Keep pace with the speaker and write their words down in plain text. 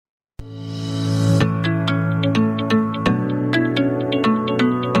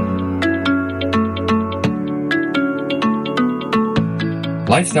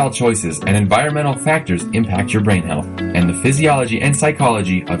Lifestyle choices and environmental factors impact your brain health and the physiology and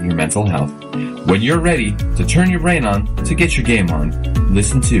psychology of your mental health. When you're ready to turn your brain on to get your game on,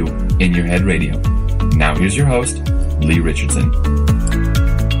 listen to In Your Head Radio. Now here's your host, Lee Richardson.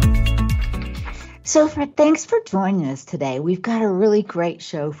 So thanks for joining us today. We've got a really great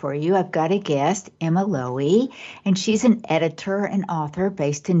show for you. I've got a guest, Emma Lowy, and she's an editor and author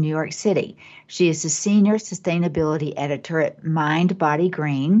based in New York City. She is the senior sustainability editor at Mind Body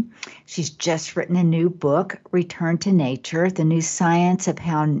Green. She's just written a new book, Return to Nature, the new science of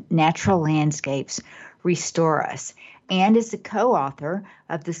how natural landscapes restore us, and is the co-author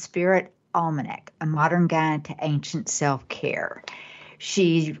of The Spirit Almanac, a modern guide to ancient self-care.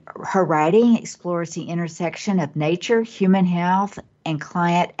 Her writing explores the intersection of nature, human health, and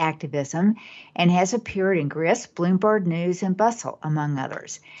climate activism, and has appeared in Grist, Bloomberg News, and Bustle, among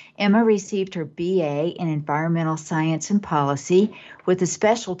others. Emma received her BA in Environmental Science and Policy with a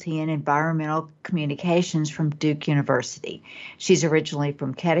specialty in Environmental Communications from Duke University. She's originally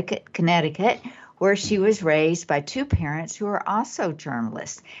from Connecticut, where she was raised by two parents who are also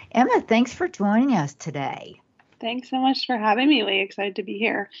journalists. Emma, thanks for joining us today. Thanks so much for having me, Lee. Excited to be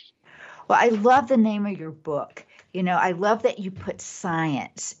here. Well, I love the name of your book. You know, I love that you put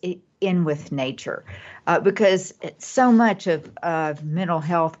science in with nature because so much of mental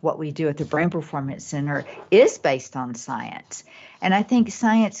health, what we do at the Brain Performance Center, is based on science. And I think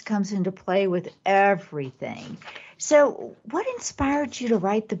science comes into play with everything. So what inspired you to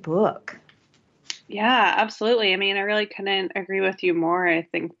write the book? Yeah, absolutely. I mean, I really couldn't agree with you more. I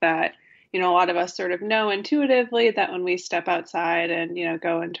think that a lot of us sort of know intuitively that when we step outside and,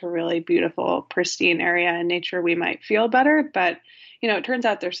 go into a really beautiful, pristine area in nature, we might feel better. But, it turns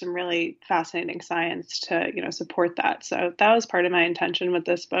out there's some really fascinating science to, support that. So that was part of my intention with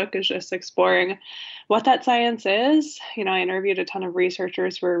this book, is just exploring what that science is. I interviewed a ton of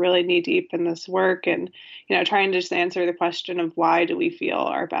researchers who are really knee deep in this work and, trying to just answer the question of why do we feel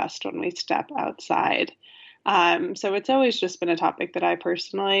our best when we step outside. So it's always just been a topic that I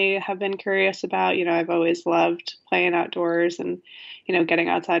personally have been curious about. I've always loved playing outdoors and, getting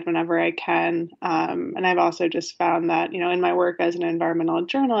outside whenever I can. And I've also just found that, in my work as an environmental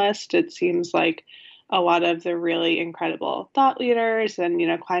journalist, it seems like a lot of the really incredible thought leaders and,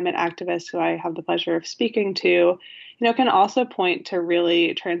 climate activists who I have the pleasure of speaking to, can also point to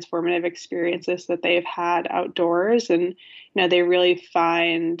really transformative experiences that they've had outdoors. And, they really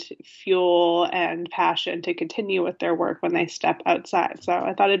find fuel and passion to continue with their work when they step outside. So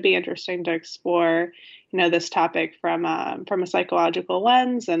I thought it'd be interesting to explore, this topic from a psychological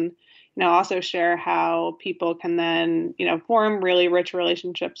lens and, also share how people can then, form really rich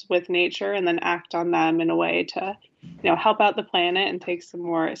relationships with nature and then act on them in a way to, help out the planet and take some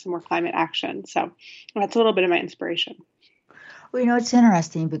more climate action. So that's a little bit of my inspiration. Well, it's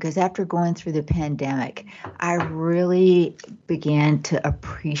interesting because after going through the pandemic, I really began to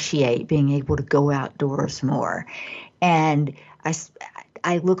appreciate being able to go outdoors more. And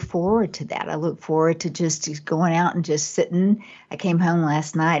I look forward to that. I look forward to just going out and just sitting. I came home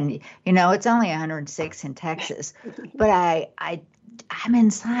last night and, it's only 106 in Texas, but I'm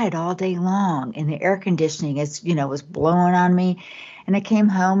inside all day long and the air conditioning was blowing on me. And I came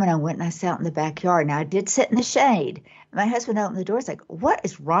home and I went and I sat in the backyard. Now I did sit in the shade. My husband opened the door. He's like, "What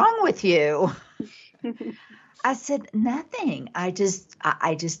is wrong with you?" I said, "Nothing. I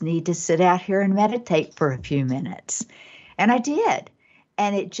just need to sit out here and meditate for a few minutes." And I did.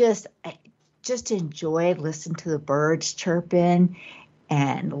 And I just enjoyed listening to the birds chirping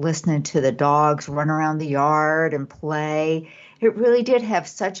and listening to the dogs run around the yard and play. It really did have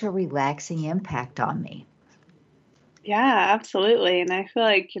such a relaxing impact on me. Yeah, absolutely. And I feel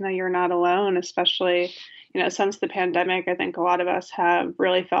like, you're not alone, especially, since the pandemic. I think a lot of us have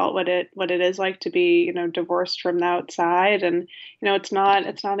really felt what it is like to be, divorced from the outside. And, it's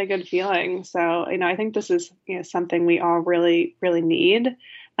not a good feeling. So, I think this is, something we all really, really need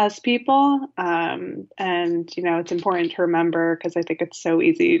as people. And, it's important to remember because I think it's so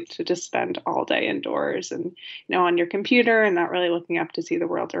easy to just spend all day indoors and, on your computer and not really looking up to see the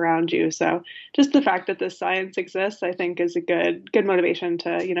world around you. So just the fact that this science exists, I think is a good motivation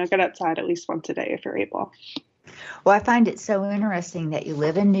to, get outside at least once a day if you're able. Well, I find it so interesting that you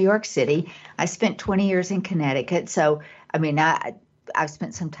live in New York City. I spent 20 years in Connecticut. So, I've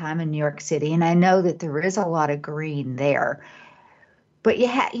spent some time in New York City and I know that there is a lot of green there. But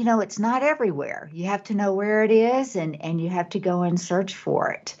it's not everywhere. You have to know where it is and you have to go and search for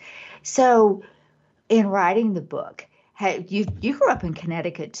it. So in writing the book, you grew up in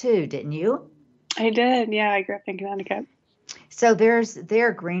Connecticut too, didn't you? I did. Yeah, I grew up in Connecticut. So there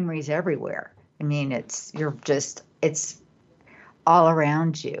are greeneries everywhere. I mean, it's all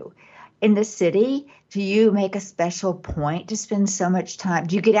around you. In the city, do you make a special point to spend so much time?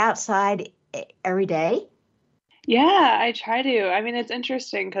 Do you get outside every day? Yeah, I try to. I mean, it's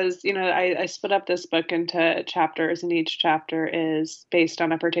interesting because, I split up this book into chapters, and each chapter is based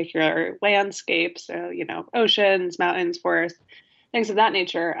on a particular landscape. So, oceans, mountains, forests, things of that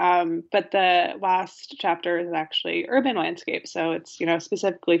nature. But the last chapter is actually urban landscape. So it's,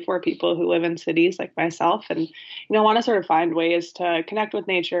 specifically for people who live in cities like myself and, want to sort of find ways to connect with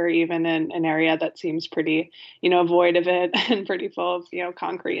nature, even in an area that seems pretty, void of it and pretty full of,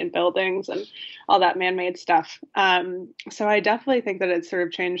 concrete and buildings and all that man-made stuff. So I definitely think that it's sort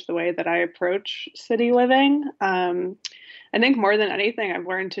of changed the way that I approach city living. I think more than anything, I've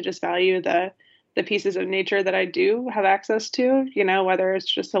learned to just value the pieces of nature that I do have access to, whether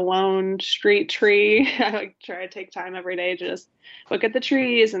it's just a lone street tree. I like try to take time every day to just look at the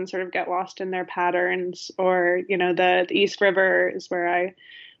trees and sort of get lost in their patterns. Or, the East River is where I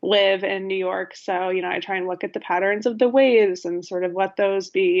live in New York. So, I try and look at the patterns of the waves and sort of let those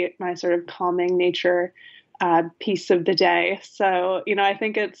be my sort of calming nature piece of the day. So, I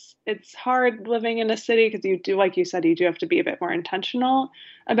think it's hard living in a city because you do, like you said, you do have to be a bit more intentional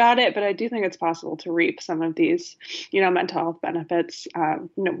about it. But I do think it's possible to reap some of these, mental health benefits, no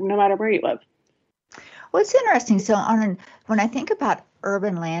matter where you live. Well, it's interesting. So when I think about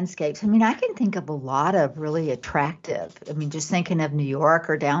urban landscapes, I mean, I can think of a lot of really attractive. I mean, just thinking of New York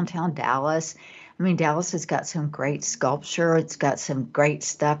or downtown Dallas. I mean, Dallas has got some great sculpture. It's got some great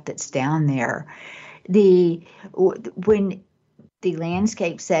stuff that's down there. When the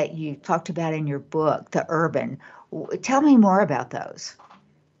landscapes that you talked about in your book, the urban, tell me more about those.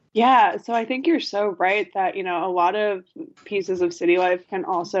 Yeah, so I think you're so right that, a lot of pieces of city life can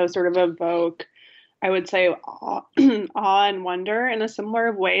also sort of evoke, I would say, awe, awe and wonder in a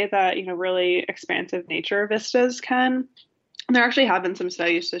similar way that, really expansive nature vistas can. And there actually have been some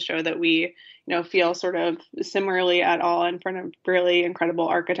studies to show that we, feel sort of similarly at all in front of really incredible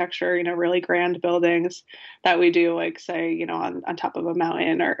architecture, really grand buildings that we do, like, say, on top of a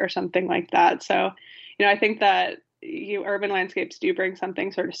mountain or something like that. So, I think that urban landscapes do bring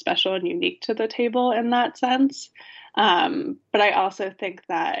something sort of special and unique to the table in that sense. But I also think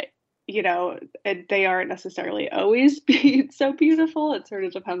that, they aren't necessarily always so beautiful. It sort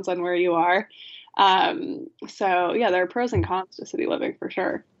of depends on where you are. So yeah, there are pros and cons to city living for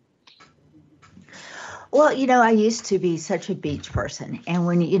sure. Well, I used to be such a beach person. And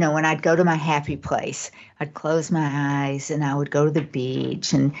when I'd go to my happy place, I'd close my eyes and I would go to the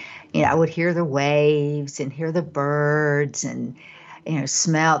beach and, I would hear the waves and hear the birds and,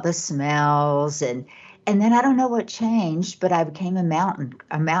 smell the smells. And then I don't know what changed, but I became a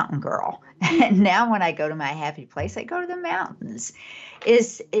mountain girl. And now when I go to my happy place, I go to the mountains.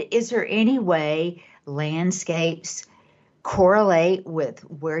 Is there any way landscapes correlate with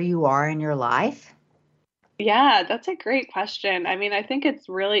where you are in your life? Yeah, that's a great question. I mean, I think it's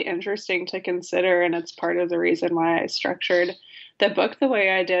really interesting to consider, and it's part of the reason why I structured the book the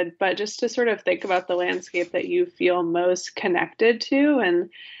way I did, but just to sort of think about the landscape that you feel most connected to. And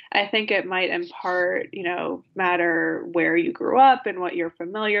I think it might in part, matter where you grew up and what you're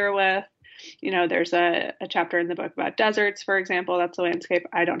familiar with. There's a chapter in the book about deserts, for example. That's a landscape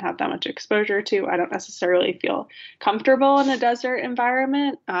I don't have that much exposure to. I don't necessarily feel comfortable in a desert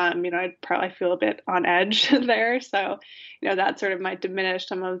environment. I'd probably feel a bit on edge there. So, that sort of might diminish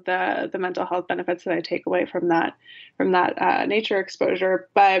some of the mental health benefits that I take away from that nature exposure.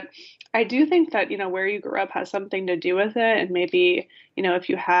 But I do think that, where you grew up has something to do with it. And maybe, if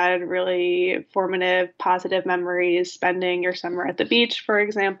you had really formative, positive memories spending your summer at the beach, for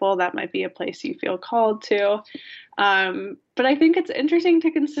example, that might be a place you feel called to. But I think it's interesting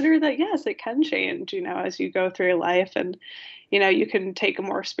to consider that, yes, it can change, as you go through life. And, you can take a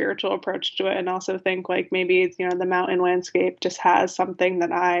more spiritual approach to it and also think like maybe, the mountain landscape just has something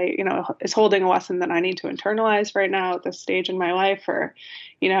that is holding a lesson that I need to internalize right now at this stage in my life. Or,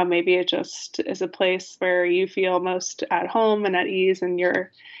 maybe it just is a place where you feel most at home and at ease in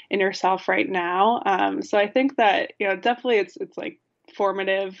yourself right now. So I think that, definitely it's like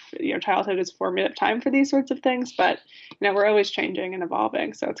formative, childhood is formative time for these sorts of things, but, we're always changing and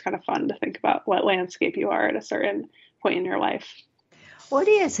evolving. So it's kind of fun to think about what landscape you are at a certain point in your life. Well, it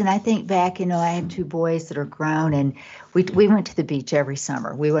is. And I think back, I have two boys that are grown and we went to the beach every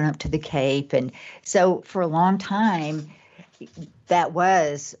summer. We went up to the Cape. And so for a long time,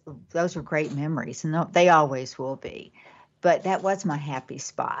 those were great memories and they always will be. But that was my happy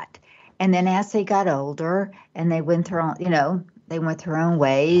spot. And then as they got older and they went their own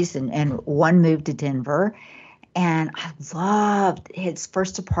ways and one moved to Denver and I loved his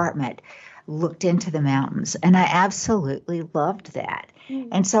first apartment. looked into the mountains. And I absolutely loved that.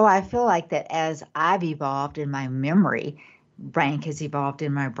 And so I feel like that as I've evolved in my memory, rank has evolved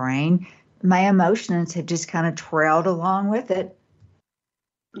in my brain, my emotions have just kind of trailed along with it.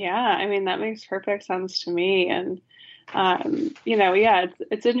 Yeah, I mean, that makes perfect sense to me. And, yeah,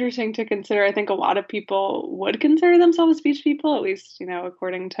 it's interesting to consider. I think a lot of people would consider themselves beach people, at least,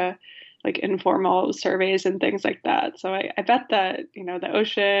 according to like informal surveys and things like that. So I bet that, the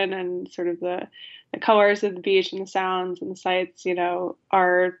ocean and sort of the colors of the beach and the sounds and the sights,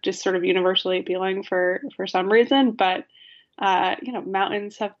 are just sort of universally appealing for some reason. But,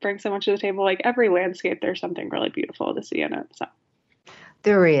 mountains bring so much to the table. Like every landscape, there's something really beautiful to see in it. So.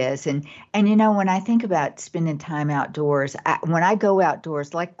 There is. And when I think about spending time outdoors, when I go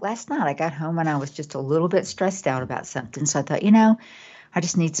outdoors, like last night, I got home and I was just a little bit stressed out about something. So I thought, I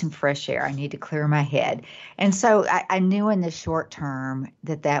just need some fresh air. I need to clear my head. And so I knew in the short term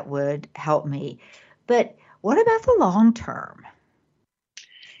that would help me. But what about the long term?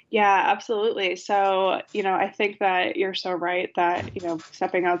 Yeah, absolutely. So, I think that you're so right that,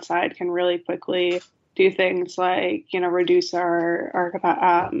 stepping outside can really quickly do things like, reduce our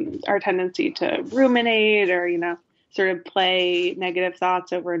tendency to ruminate or, sort of play negative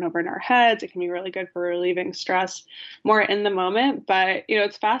thoughts over and over in our heads. It can be really good for relieving stress more in the moment. But,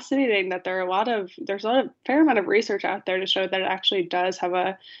 it's fascinating that there's a fair amount of research out there to show that it actually does have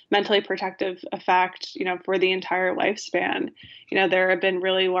a mentally protective effect, for the entire lifespan. There have been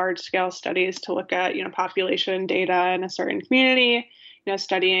really large scale studies to look at, population data in a certain community,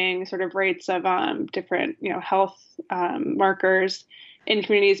 studying sort of rates of different, health markers in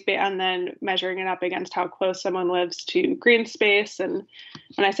communities and then measuring it up against how close someone lives to green space. And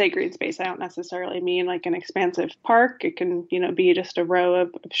when I say green space, I don't necessarily mean like an expansive park. It can, be just a row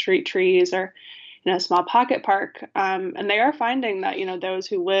of street trees or, a small pocket park. And they are finding that, those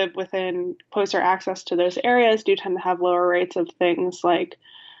who live within closer access to those areas do tend to have lower rates of things like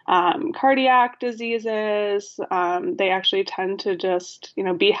cardiac diseases. They actually tend to just,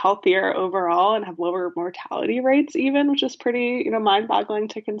 be healthier overall and have lower mortality rates even, which is pretty, mind-boggling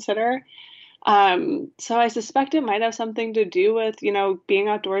to consider. So I suspect it might have something to do with, being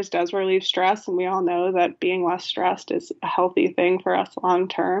outdoors does relieve stress. And we all know that being less stressed is a healthy thing for us long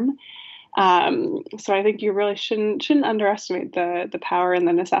term. So I think you really shouldn't underestimate the power and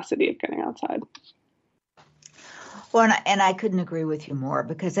the necessity of getting outside. Well, and I couldn't agree with you more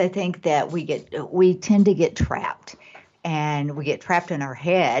because I think that we tend to get trapped and we get trapped in our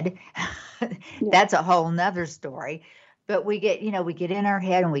head. That's a whole nother story. But we get in our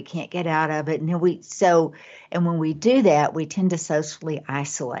head and we can't get out of it. And when we do that, we tend to socially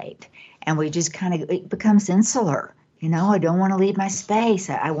isolate and we just it becomes insular. I don't want to leave my space.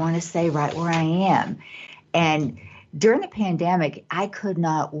 I want to stay right where I am. And during the pandemic, I could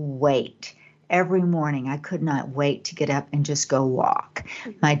not wait. Every morning, I could not wait to get up and just go walk.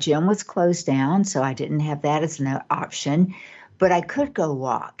 My gym was closed down, so I didn't have that as an option, but I could go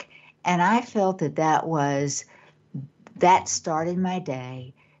walk. And I felt that started my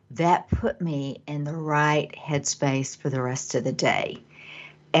day. That put me in the right headspace for the rest of the day.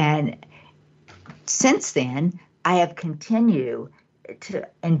 And since then, I have continued to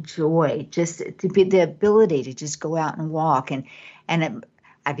enjoy just to be the ability to just go out and walk.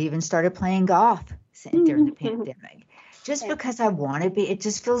 I've even started playing golf during the pandemic, just because I want to be. It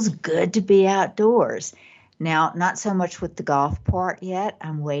just feels good to be outdoors. Now, not so much with the golf part yet.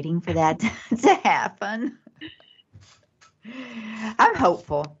 I'm waiting for that to happen. I'm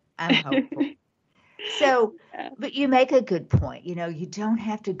hopeful. So, but you make a good point. You don't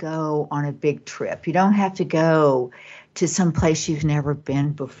have to go on a big trip. You don't have to go to some place you've never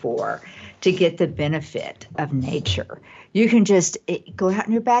been before to get the benefit of nature. You can just go out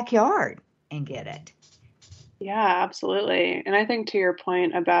in your backyard and get it. Yeah, absolutely. And I think to your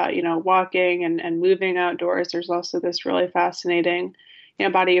point about, walking and moving outdoors, there's also this really fascinating,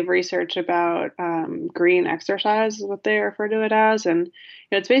 body of research about green exercise is what they refer to it as. And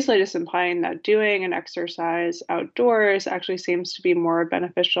it's basically just implying that doing an exercise outdoors actually seems to be more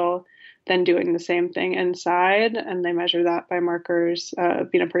beneficial than doing the same thing inside. And they measure that by markers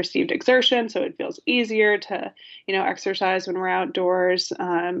of, perceived exertion. So it feels easier to, exercise when we're outdoors.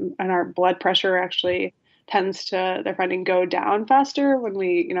 And our blood pressure actually tends to, they're finding, go down faster when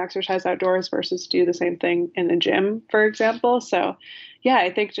we, exercise outdoors versus do the same thing in the gym, for example. So yeah,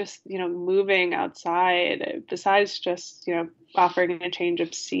 I think just, moving outside, besides just, offering a change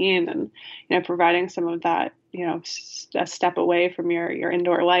of scene and, providing some of that, a step away from your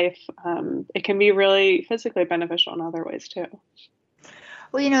indoor life, it can be really physically beneficial in other ways too.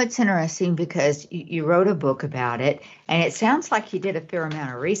 Well, it's interesting because you wrote a book about it and it sounds like you did a fair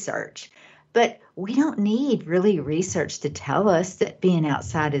amount of research. But we don't need really research to tell us that being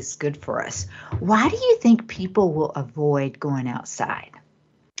outside is good for us. Why do you think people will avoid going outside?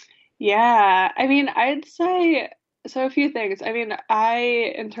 Yeah, I mean, I'd say so a few things. I mean,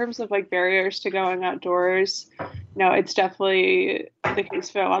 in terms of like barriers to going outdoors, it's definitely the case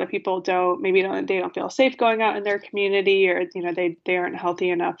for a lot of people they don't feel safe going out in their community, or they aren't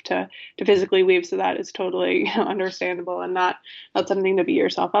healthy enough to physically leave. So that is totally understandable and not something to beat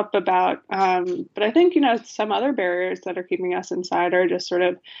yourself up about. But I think some other barriers that are keeping us inside are just sort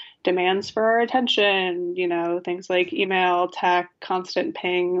of demands for our attention. Things like email, tech, constant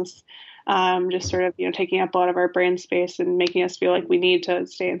pings. Just sort of taking up a lot of our brain space and making us feel like we need to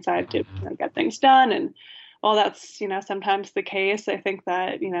stay inside to get things done. And while that's sometimes the case, I think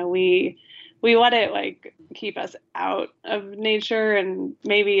that we let it like keep us out of nature, and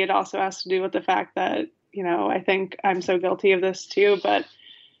maybe it also has to do with the fact that I think I'm so guilty of this too, but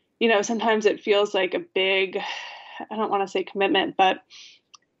sometimes it feels like a big, I don't want to say commitment, but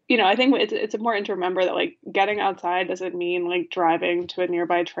I think it's important to remember that like getting outside doesn't mean like driving to a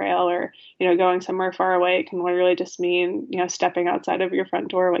nearby trail or, going somewhere far away. It can literally just mean, stepping outside of your front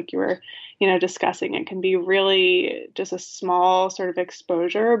door, like you were, discussing. It can be really just a small sort of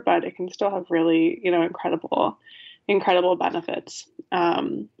exposure, but it can still have really, incredible benefits.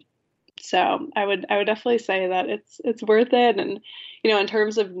 So I would definitely say that it's worth it. And, in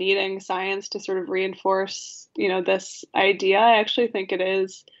terms of needing science to sort of reinforce, this idea, I actually think it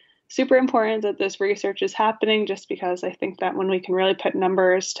is super important that this research is happening, just because I think that when we can really put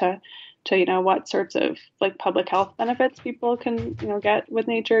numbers to what sorts of like public health benefits people can get with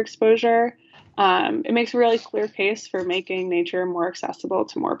nature exposure, it makes a really clear case for making nature more accessible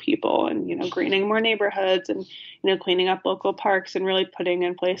to more people, and greening more neighborhoods, and cleaning up local parks, and really putting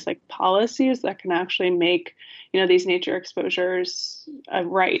in place like policies that can actually make these nature exposures a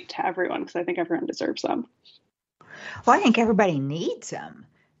right to everyone, because I think everyone deserves them. Well, I think everybody needs them.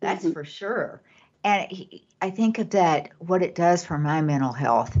 That's Mm-hmm. for sure. And I think of that, what it does for my mental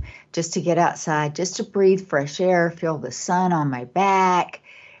health, just to get outside, just to breathe fresh air, feel the sun on my back,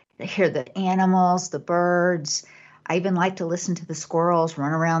 hear the animals, the birds. I even like to listen to the squirrels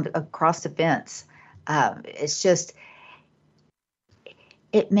run around across the fence. It's just,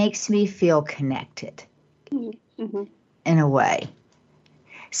 it makes me feel connected Mm-hmm. in a way.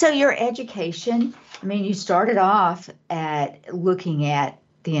 So your education, I mean, you started off at looking at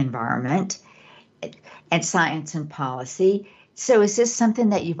the environment and science and policy. So is this something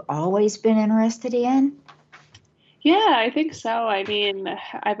that you've always been interested in? Yeah, I think so. I mean,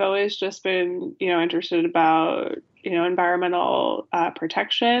 I've always just been, interested about, environmental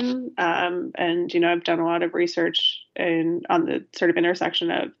protection. And, I've done a lot of research on the sort of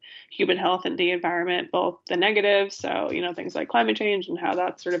intersection of human health and the environment, both the negatives, so, things like climate change and how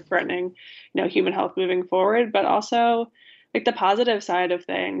that's sort of threatening, human health moving forward, but also like the positive side of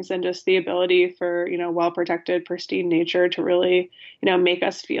things, and just the ability for, well protected, pristine nature to really, make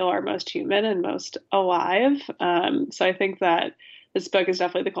us feel our most human and most alive. So I think that this book is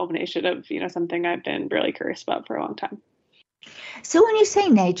definitely the culmination of, something I've been really curious about for a long time. So when you say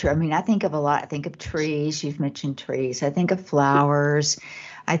nature, I mean, I think of a lot. I think of trees. You've mentioned trees. I think of flowers.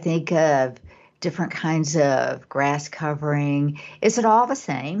 I think of different kinds of grass covering. Is it all the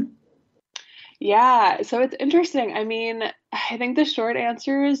same? Yeah, so it's interesting. I mean, I think the short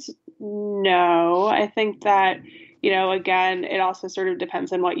answer is no. I think that, again, it also sort of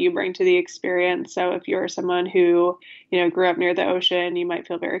depends on what you bring to the experience. So if you're someone who, grew up near the ocean, you might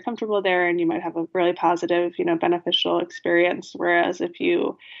feel very comfortable there, and you might have a really positive, beneficial experience. Whereas if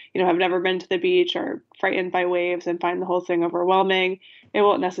you have never been to the beach, or frightened by waves and find the whole thing overwhelming, it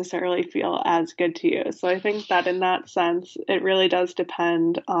won't necessarily feel as good to you. So I think that in that sense, it really does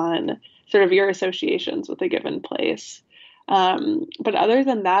depend on sort of your associations with a given place. But other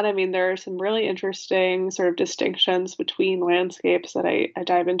than that, I mean, there are some really interesting sort of distinctions between landscapes that I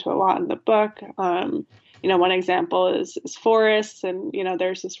dive into a lot in the book. One example is forests, and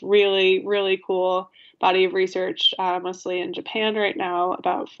there's this really, really cool body of research, mostly in Japan right now,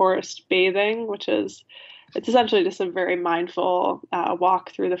 about forest bathing, it's essentially just a very mindful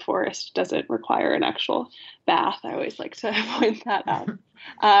walk through the forest. Doesn't require an actual bath. I always like to point that out.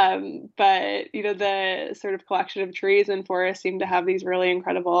 But the sort of collection of trees and forests seem to have these really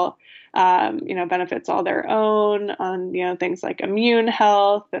incredible, benefits all their own on, things like immune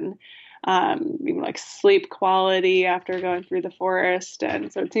health, and even like sleep quality after going through the forest.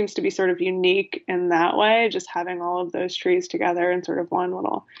 And so it seems to be sort of unique in that way, just having all of those trees together in sort of one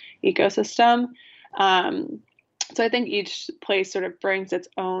little ecosystem. So I think each place sort of brings its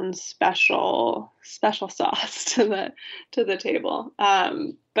own special sauce to the table.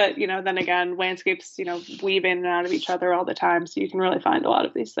 But then again, landscapes weave in and out of each other all the time, so you can really find a lot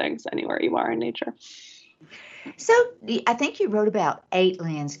of these things anywhere you are in nature. So I think you wrote about 8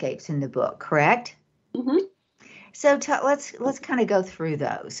 landscapes in the book, correct? Mm-hmm. So let's kind of go through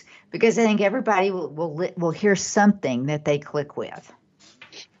those, because I think everybody will hear something that they click with.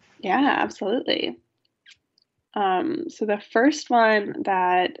 Yeah, absolutely. So the first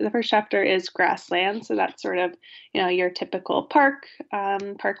chapter is grassland. So that's sort of, your typical park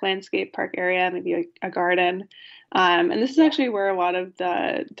landscape, park area, maybe a garden. And this is actually where a lot of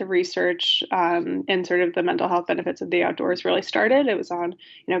the research and sort of the mental health benefits of the outdoors really started. It was on,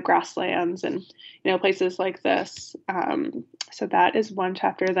 grasslands and, places like this. So that is one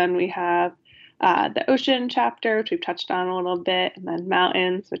chapter. Then we have the ocean chapter, which we've touched on a little bit, and then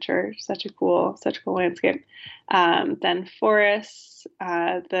mountains, which are such a cool landscape. Then forests.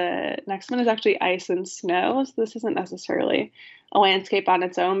 The next one is actually ice and snow. So this isn't necessarily a landscape on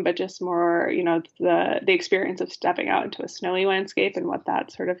its own, but just more, the experience of stepping out into a snowy landscape and what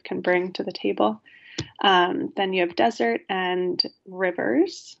that sort of can bring to the table. Then you have desert and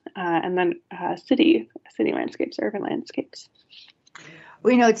rivers, and then city landscapes, urban landscapes.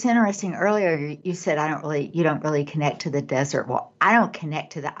 Well, it's interesting. Earlier, you said you don't really connect to the desert. Well, I don't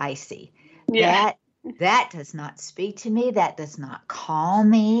connect to the icy. Yeah. That does not speak to me. That does not call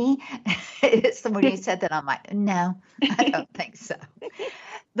me. It's when you said that, I'm like, no, I don't think so.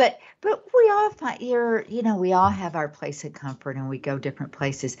 But we all find we all have our place of comfort, and we go different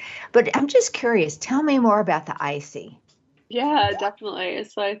places. But I'm just curious. Tell me more about the icy. Yeah, definitely.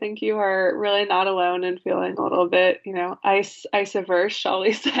 So I think you are really not alone in feeling a little bit, ice-averse, shall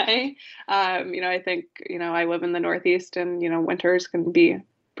we say. I think, I live in the Northeast, and, winters can be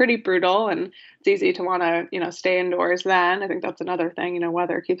pretty brutal, and it's easy to want to, stay indoors then. I think that's another thing,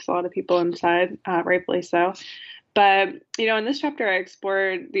 weather keeps a lot of people inside, rightfully so. But, in this chapter, I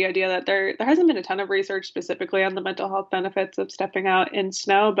explored the idea that there hasn't been a ton of research specifically on the mental health benefits of stepping out in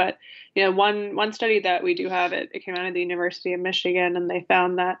snow. But, one study that we do have, it came out of the University of Michigan, and they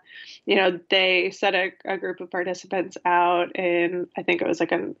found that, they set a group of participants out in, I think it was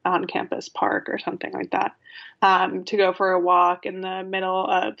like an on-campus park or something like that, to go for a walk in the middle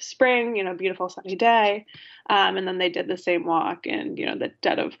of spring, beautiful sunny day. And then they did the same walk in, the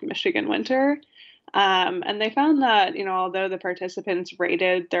dead of Michigan winter. And they found that, although the participants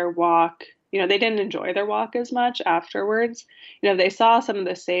rated their walk, they didn't enjoy their walk as much afterwards. They saw some of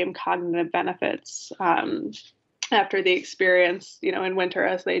the same cognitive benefits after the experience, in winter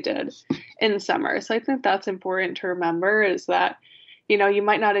as they did in summer. So I think that's important to remember, is that, you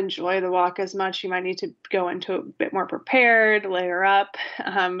might not enjoy the walk as much. You might need to go into it a bit more prepared, layer up,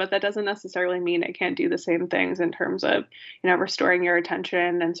 but that doesn't necessarily mean it can't do the same things in terms of, restoring your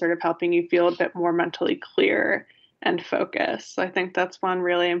attention and sort of helping you feel a bit more mentally clear and focused. So I think that's one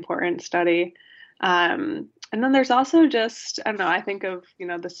really important study. And then there's also just, I don't know, I think of,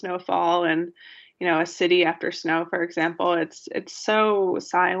 the snowfall and, a city after snow, for example. It's so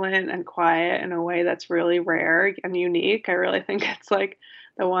silent and quiet in a way that's really rare and unique. I really think it's like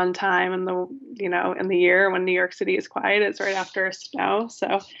the one time in the year when New York City is quiet, it's right after a snow.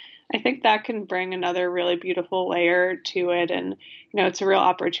 So I think that can bring another really beautiful layer to it. And, it's a real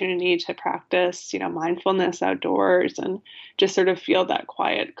opportunity to practice, mindfulness outdoors and just sort of feel that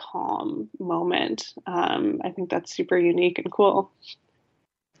quiet, calm moment. I think that's super unique and cool.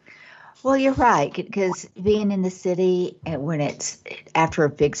 Well, you're right, because being in the city when it's after a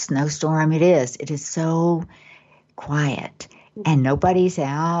big snowstorm, it is so quiet and nobody's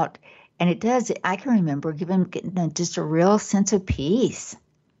out. And I can remember getting just a real sense of peace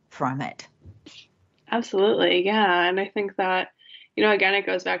from it. Absolutely. Yeah. And I think that, again, it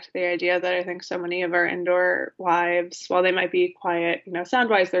goes back to the idea that I think so many of our indoor lives, while they might be quiet, sound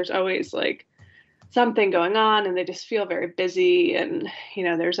wise, there's always like something going on and they just feel very busy, and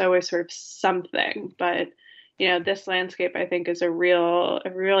there's always sort of something. But this landscape, I think, it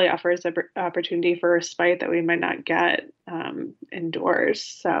really offers an opportunity for respite that we might not get indoors.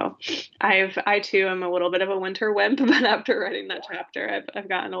 So I too am a little bit of a winter wimp, but after writing that chapter, I've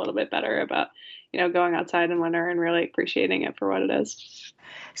gotten a little bit better about going outside in winter and really appreciating it for what it is.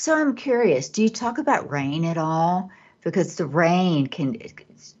 So I'm curious, do you talk about rain at all? Because the rain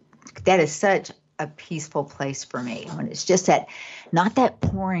that is such a peaceful place for me, when it's just not that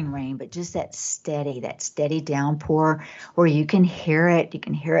pouring rain, but just that steady downpour where you can hear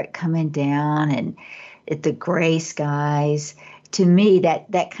it coming down, and the gray skies. To me,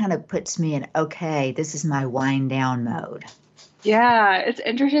 that kind of puts me in, okay, this is my wind down mode. Yeah, it's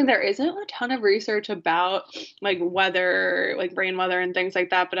interesting. There isn't a ton of research about like weather, like brain weather and things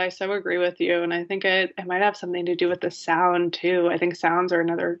like that, but I so agree with you. And I think it might have something to do with the sound too. I think sounds are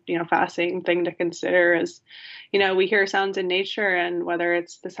another, fascinating thing to consider is, we hear sounds in nature and whether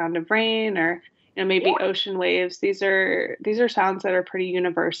it's the sound of rain or, maybe ocean waves, these are sounds that are pretty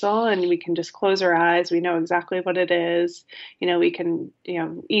universal and we can just close our eyes. We know exactly what it is. We can,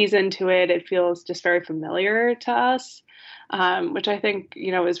 ease into it. It feels just very familiar to us. Which I think,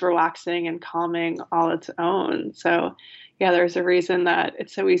 is relaxing and calming all its own. So, yeah, there's a reason that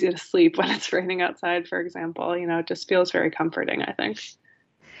it's so easy to sleep when it's raining outside, for example. It just feels very comforting, I think.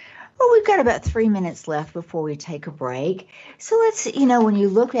 Well, we've got about 3 minutes left before we take a break. So let's, when you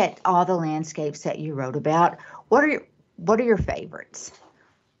look at all the landscapes that you wrote about, what are your favorites?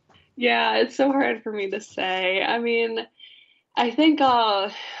 Yeah, it's so hard for me to say. I mean, I think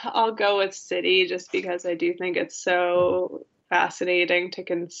I'll go with city just because I do think it's so fascinating to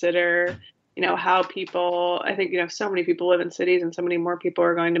consider, how people, I think, so many people live in cities and so many more people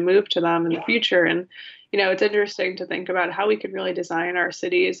are going to move to them in the future. And, it's interesting to think about how we could really design our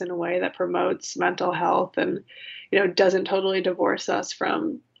cities in a way that promotes mental health and, doesn't totally divorce us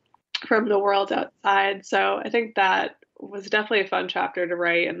from the world outside. So I think that was definitely a fun chapter to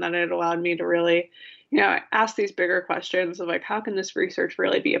write, and then it allowed me to really ask these bigger questions of like, how can this research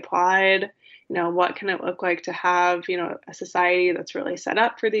really be applied? What can it look like to have, a society that's really set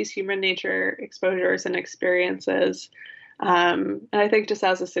up for these human nature exposures and experiences? And I think just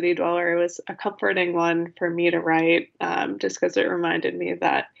as a city dweller, it was a comforting one for me to write, just because it reminded me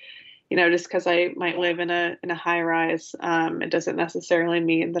that, just because I might live in a high rise, it doesn't necessarily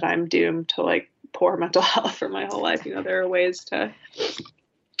mean that I'm doomed to like poor mental health for my whole life. There are ways to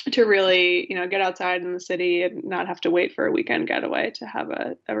really, get outside in the city and not have to wait for a weekend getaway to have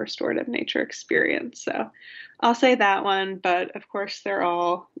a restorative nature experience. So I'll say that one, but of course they're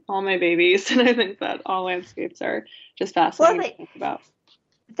all my babies. And I think that all landscapes are just fascinating to think about.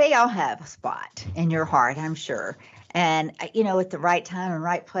 They all have a spot in your heart, I'm sure. And, at the right time and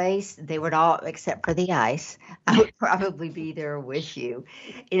right place, they would all, except for the ice, I would probably be there with you.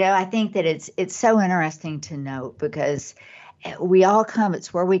 I think that it's so interesting to note because we all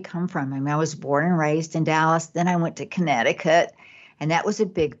it's where we come from. I mean, I was born and raised in Dallas. Then I went to Connecticut, and that was a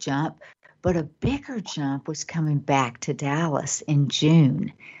big jump. But a bigger jump was coming back to Dallas in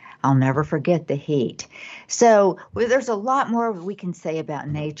June. I'll never forget the heat. So there's a lot more we can say about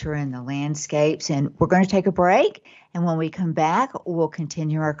nature and the landscapes. And we're going to take a break. And when we come back, we'll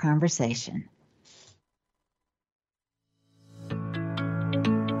continue our conversation.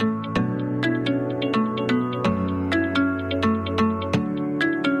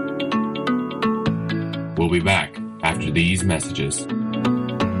 We'll be back after these messages.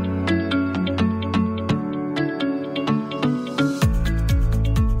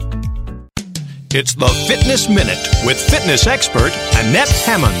 It's the Fitness Minute with fitness expert Annette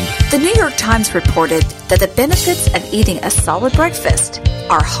Hammond. The New York Times reported that the benefits of eating a solid breakfast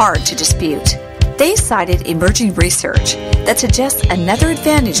are hard to dispute. They cited emerging research that suggests another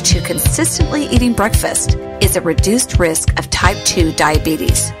advantage to consistently eating breakfast is a reduced risk of type 2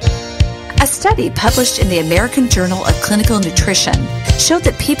 diabetes. A study published in the American Journal of Clinical Nutrition showed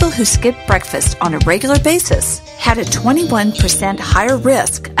that people who skipped breakfast on a regular basis had a 21% higher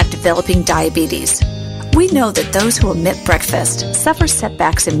risk of developing diabetes. We know that those who omit breakfast suffer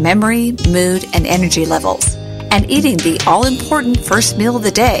setbacks in memory, mood, and energy levels. And eating the all-important first meal of the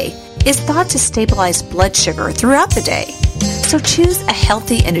day is thought to stabilize blood sugar throughout the day. So choose a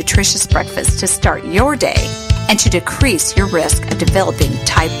healthy and nutritious breakfast to start your day and to decrease your risk of developing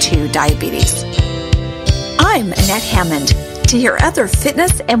type 2 diabetes. I'm Annette Hammond. To hear other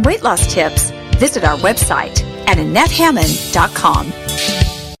fitness and weight loss tips, visit our website at AnnetteHammond.com.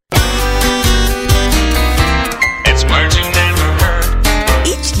 It's merging never heard.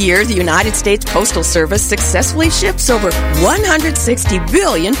 Each year, the United States Postal Service successfully ships over 160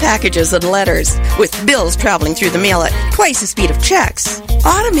 billion packages and letters, with bills traveling through the mail at twice the speed of checks.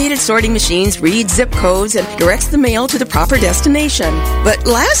 Automated sorting machines read zip codes and directs the mail to the proper destination. But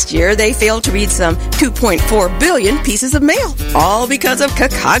last year, they failed to read some 2.4 billion pieces of mail, all because of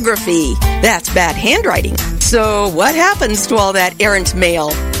cacography. That's bad handwriting. So what happens to all that errant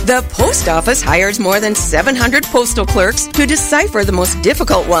mail? The post office hires more than 700 postal clerks to decipher the most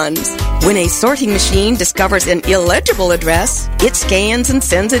difficult ones. When a sorting machine discovers an illegible address, it scans and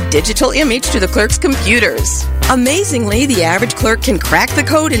sends a digital image to the clerk's computers. Amazingly, the average clerk can crack the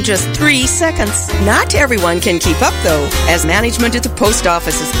code in just 3 seconds. Not everyone can keep up, though, as management at the post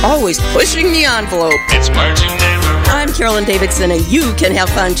office is always pushing the envelope. It's merging never heard. I'm I'm Carolyn Davidson, and you can have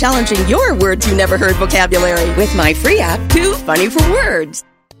fun challenging your words you never heard vocabulary with my free app, Too Funny for Words.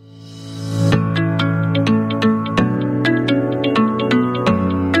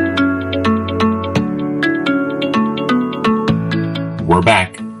 We're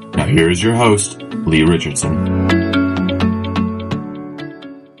back. Now here is your host, Lee Richardson.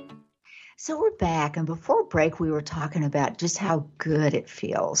 So we're back, and before break, we were talking about just how good it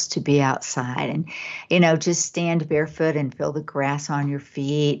feels to be outside and, just stand barefoot and feel the grass on your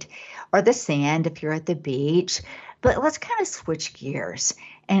feet or the sand if you're at the beach. But let's kind of switch gears.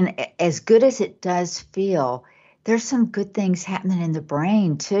 And as good as it does feel, there's some good things happening in the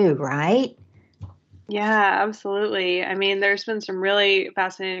brain too, right? Yeah, absolutely. I mean, there's been some really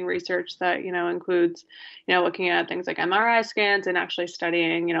fascinating research that, includes, looking at things like MRI scans and actually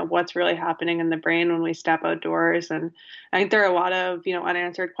studying, what's really happening in the brain when we step outdoors. And I think there are a lot of,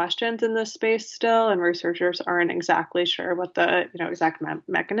 unanswered questions in this space still, and researchers aren't exactly sure what the, exact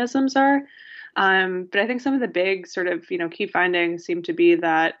mechanisms are. But I think some of the big sort of, key findings seem to be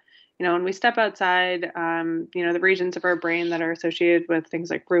that, when we step outside, the regions of our brain that are associated with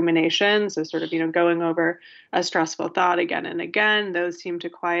things like rumination, so sort of, going over a stressful thought again and again, those seem to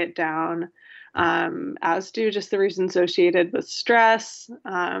quiet down, as do just the regions associated with stress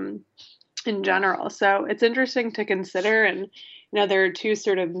in general. So it's interesting to consider. And, there are two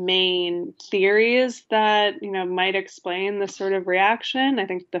sort of main theories that, might explain this sort of reaction. I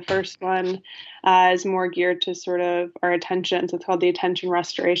think the first one is more geared to sort of our attention. So it's called the attention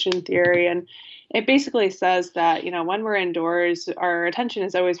restoration theory. And it basically says that, when we're indoors, our attention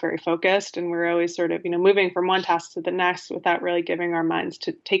is always very focused, and we're always sort of, moving from one task to the next without really giving our minds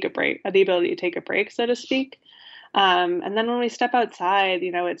to take a break, the ability to take a break, so to speak. And then when we step outside,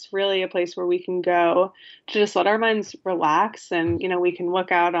 it's really a place where we can go to just let our minds relax, and, we can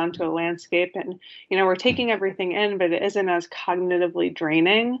look out onto a landscape and, we're taking everything in, but it isn't as cognitively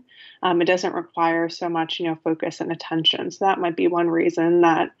draining. It doesn't require so much, focus and attention. So that might be one reason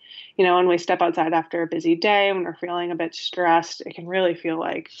that, when we step outside after a busy day, when we're feeling a bit stressed, it can really feel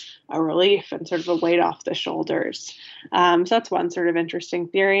like a relief and sort of a weight off the shoulders. So that's one sort of interesting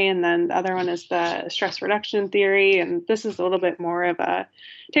theory. And then the other one is the stress reduction theory. And this is takes a little bit more of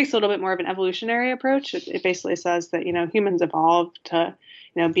an evolutionary approach. It basically says that, humans evolved to,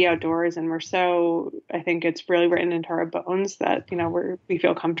 be outdoors, and I think it's really written into our bones that, we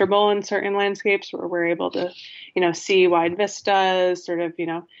feel comfortable in certain landscapes where we're able to, see wide vistas, sort of,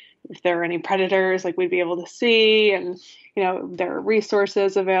 if there are any predators, like we'd be able to see, and, there are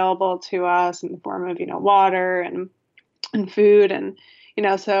resources available to us in the form of, water and food. And,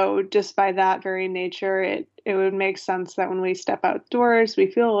 so just by that very nature, it would make sense that when we step outdoors, we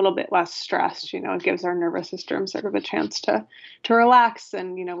feel a little bit less stressed. It gives our nervous system sort of a chance to relax,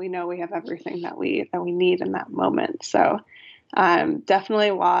 and, we know we have everything that we need in that moment. So definitely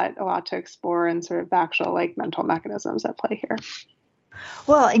a lot to explore, and sort of actual mental mechanisms at play here.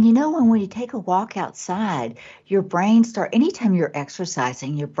 Well, and when you take a walk outside, anytime you're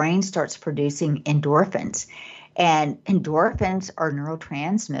exercising, your brain starts producing endorphins. And endorphins are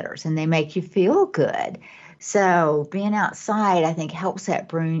neurotransmitters, and they make you feel good. So being outside, I think, helps that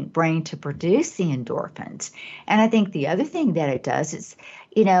brain to produce the endorphins. And I think the other thing that it does is,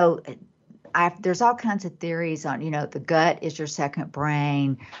 there's all kinds of theories on, the gut is your second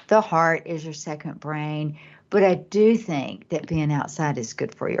brain, the heart is your second brain. But I do think that being outside is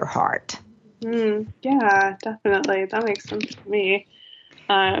good for your heart. Yeah, definitely. That makes sense to me.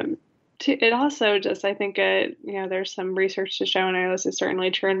 It also just, I think there's some research to show, and I know this is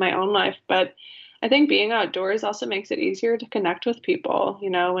certainly true in my own life, but I think being outdoors also makes it easier to connect with people.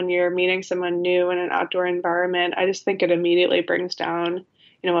 When you're meeting someone new in an outdoor environment, I just think it immediately brings down,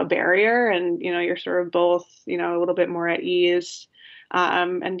 a barrier, and, you're sort of both, a little bit more at ease.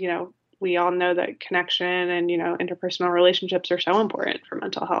 And, we all know that connection and, interpersonal relationships are so important for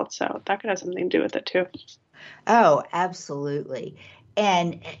mental health. So that could have something to do with it too. Oh, absolutely.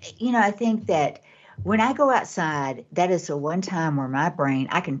 And, I think that when I go outside, that is the one time where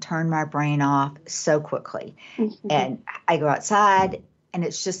I can turn my brain off so quickly. Mm-hmm. And I go outside, and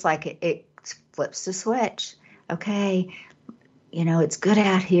it's just like it flips the switch. Okay, it's good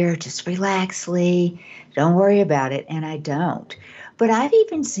out here. Just relax, Lee. Don't worry about it. And I don't. But I've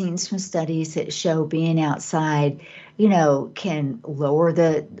even seen some studies that show being outside, can lower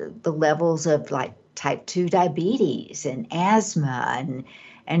the levels of type 2 diabetes and asthma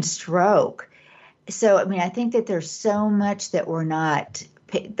and stroke. So, I think that there's so much that we're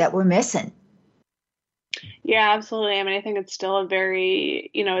missing. Yeah, absolutely. I think it's still a very,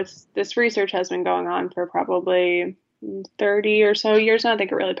 this research has been going on for probably, 30 or so years now. I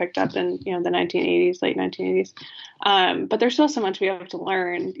think it really picked up in, the 1980s, late 1980s. But there's still so much we have to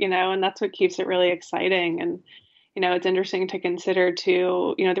learn, and that's what keeps it really exciting. And, it's interesting to consider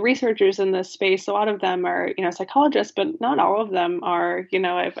too, the researchers in this space, a lot of them are, psychologists, but not all of them are,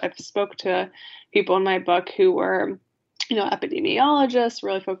 I've spoke to people in my book who were, epidemiologists,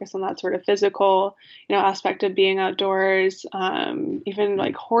 really focus on that sort of physical, aspect of being outdoors. Even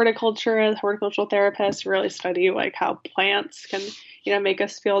like horticultural therapists really study like how plants can, make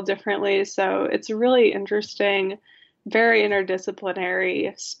us feel differently. So it's a really interesting, very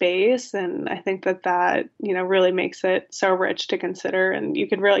interdisciplinary space. And I think that, really makes it so rich to consider, and you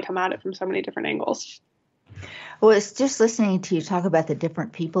can really come at it from so many different angles. Well, it's just listening to you talk about the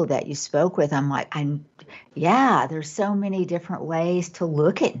different people that you spoke with. I'm like, there's so many different ways to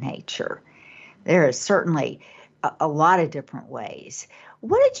look at nature. There is certainly a lot of different ways.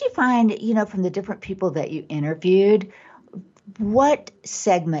 What did you find, from the different people that you interviewed? What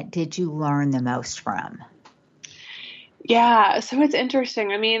segment did you learn the most from? Yeah, so it's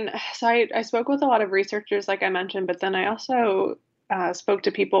interesting. I mean, I spoke with a lot of researchers, like I mentioned, but then I also spoke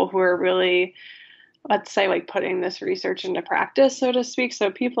to people who are really, let's say, like putting this research into practice, so to speak.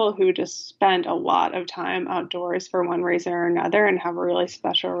 So people who just spend a lot of time outdoors for one reason or another and have a really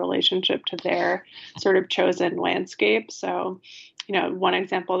special relationship to their sort of chosen landscape. So, one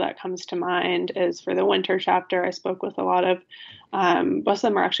example that comes to mind is for the winter chapter, I spoke with a lot of, most of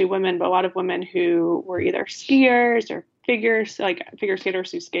them are actually women, but a lot of women who were either skiers or figure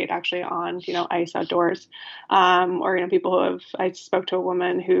skaters who skate actually on, ice outdoors, or, people who I spoke to a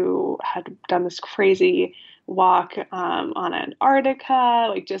woman who had done this crazy walk on Antarctica,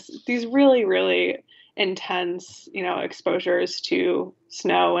 like just these really, really intense, exposures to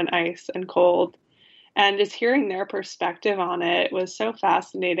snow and ice and cold. And just hearing their perspective on it was so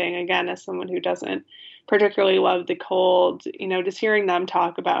fascinating. Again, as someone who doesn't particularly love the cold, just hearing them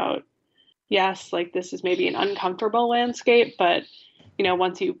talk about, yes, like this is maybe an uncomfortable landscape, but,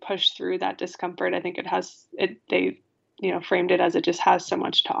 once you push through that discomfort, I think they framed it as it just has so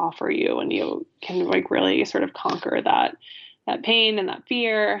much to offer you, and you can like really sort of conquer that pain and that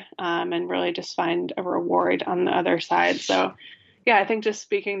fear, and really just find a reward on the other side. So yeah, I think just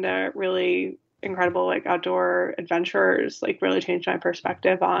speaking to really incredible like outdoor adventurers like really changed my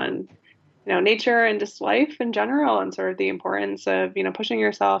perspective on nature and just life in general, and sort of the importance of pushing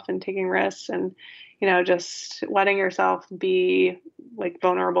yourself and taking risks, and just letting yourself be like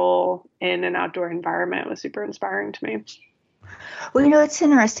vulnerable in an outdoor environment was super inspiring to me. Well, it's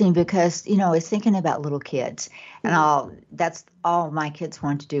interesting because, I was thinking about little kids, and that's all my kids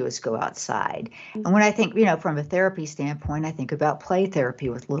want to do is go outside. And when I think, from a therapy standpoint, I think about play therapy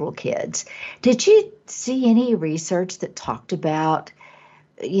with little kids. Did you see any research that talked about,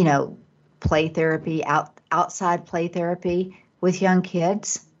 play therapy, outside play therapy with young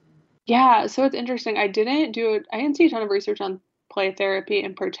kids? Yeah, so it's interesting. I didn't see a ton of research on play therapy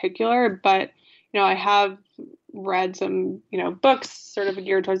in particular, but, I have read some, books sort of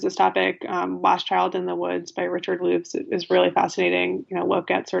geared towards this topic. Last Child in the Woods by Richard Louv is really fascinating,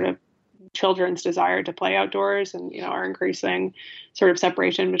 look at sort of children's desire to play outdoors and, our increasing sort of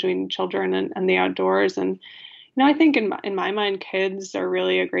separation between children and the outdoors. And, I think in my mind, kids are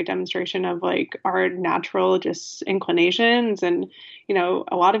really a great demonstration of like our natural just inclinations. And,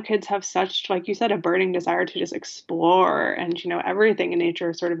 a lot of kids have such, like you said, a burning desire to just explore, and, everything in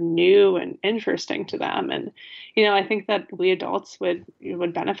nature is sort of new and interesting to them. And, I think that we adults would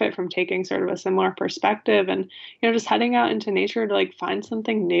benefit from taking sort of a similar perspective and, just heading out into nature to like find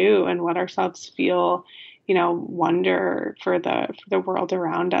something new and let ourselves feel wonder for the world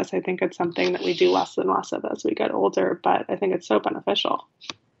around us. I think it's something that we do less and less of as we get older, but I think it's so beneficial.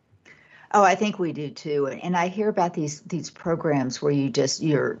 Oh, I think we do too. And I hear about these programs where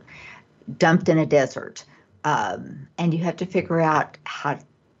you're dumped in a desert, and you have to figure out how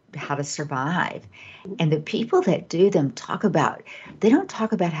to survive. And the people that do them they don't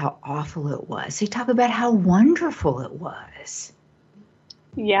talk about how awful it was. They talk about how wonderful it was.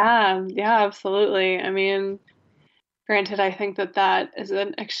 Yeah, absolutely. I mean, granted, I think that is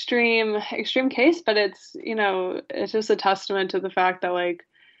an extreme case, but it's, it's just a testament to the fact that like,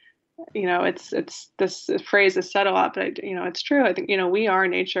 it's this phrase is said a lot, but it's true. I think, we are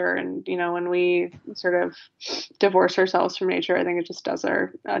nature, and, when we sort of divorce ourselves from nature, I think it just does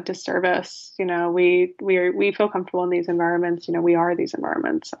our disservice. We feel comfortable in these environments, we are these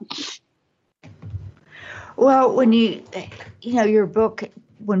environments. Well, when your book,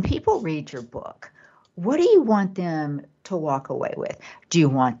 when people read your book, what do you want them to walk away with? Do you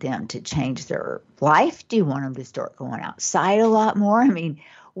want them to change their life? Do you want them to start going outside a lot more? I mean,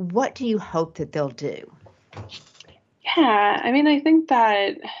 what do you hope that they'll do? Yeah, I mean, I think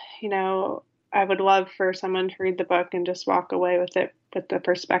that, you know, I would love for someone to read the book and just walk away with it with the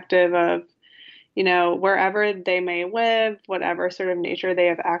perspective of, you know, wherever they may live, whatever sort of nature they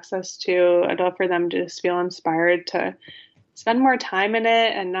have access to, I'd love for them to just feel inspired to spend more time in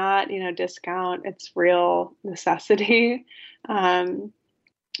it and not, you know, discount its real necessity. Um,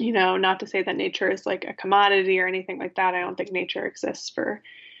 you know, not to say that nature is like a commodity or anything like that. I don't think nature exists for,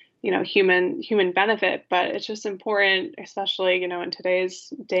 you know, human benefit, but it's just important, especially, you know, in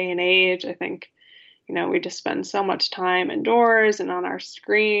today's day and age. I think, you know, we just spend so much time indoors and on our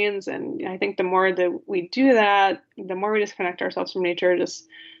screens, and I think the more that we do that, the more we disconnect ourselves from nature, just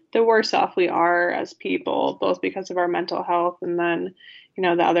the worse off we are as people, both because of our mental health, and then, you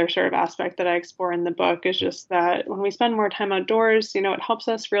know, the other sort of aspect that I explore in the book is just that when we spend more time outdoors, you know, it helps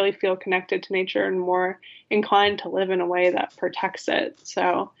us really feel connected to nature and more inclined to live in a way that protects it.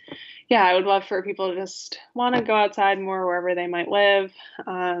 So yeah, I would love for people to just want to go outside more wherever they might live,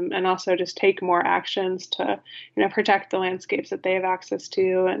 and also just take more actions to, you know, protect the landscapes that they have access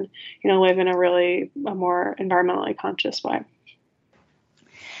to, and, you know, live in a more environmentally conscious way.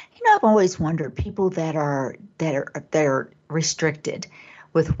 You know, I've always wondered people that are restricted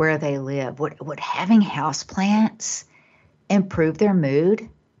with where they live. Would having houseplants improve their mood?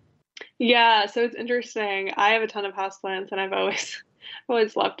 Yeah, so it's interesting. I have a ton of houseplants, and I've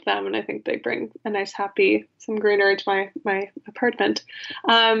always loved them, and I think they bring a nice, happy, some greenery to my apartment.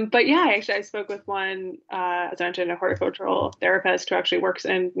 But yeah, actually, I spoke with one, as I mentioned, a horticultural therapist who actually works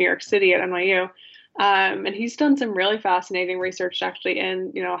in New York City at NYU. And he's done some really fascinating research actually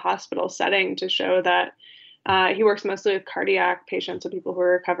in, you know, a hospital setting to show that he works mostly with cardiac patients, so people who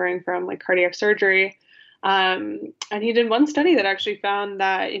are recovering from like cardiac surgery. And he did one study that actually found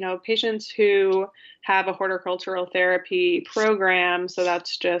that, you know, patients who have a horticultural therapy program, so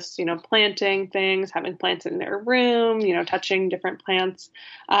that's just, you know, planting things, having plants in their room, you know, touching different plants,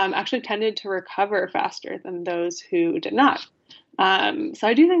 actually tended to recover faster than those who did not. So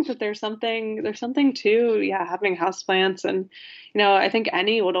I do think that there's something to, yeah, having houseplants, and, you know, I think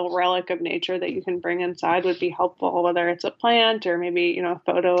any little relic of nature that you can bring inside would be helpful, whether it's a plant or maybe, you know, a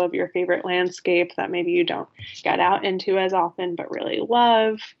photo of your favorite landscape that maybe you don't get out into as often, but really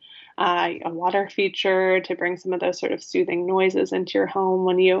love. A water feature to bring some of those sort of soothing noises into your home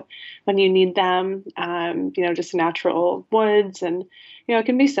when you need them. You know, just natural woods, and, you know, it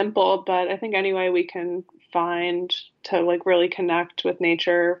can be simple, but I think any way we can find to like really connect with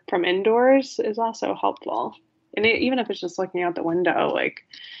nature from indoors is also helpful. And even if it's just looking out the window, like,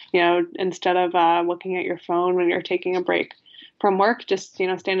 you know, instead of looking at your phone when you're taking a break from work, just, you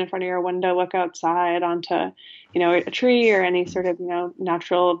know, stand in front of your window, look outside onto, you know, a tree or any sort of, you know,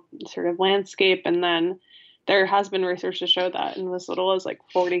 natural sort of landscape. And then there has been research to show that in as little as like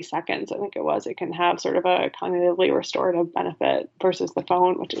 40 seconds, I think it can have sort of a cognitively restorative benefit versus the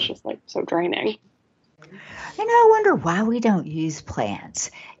phone, which is just like so draining. You know, I wonder why we don't use plants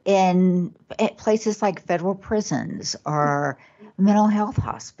at places like federal prisons or mental health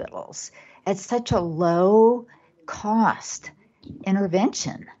hospitals. It's such a low cost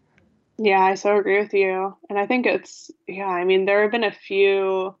intervention. Yeah, I so agree with you. And I think yeah, I mean, there have been a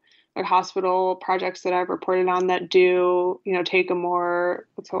few like hospital projects that I've reported on that do, you know, take a more,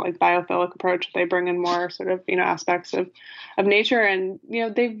 what's called like biophilic approach. They bring in more sort of, you know, aspects of nature, and, you know,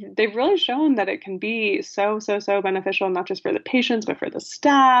 they've really shown that it can be so beneficial, not just for the patients, but for the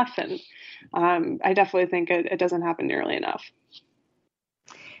staff. And I definitely think it doesn't happen nearly enough.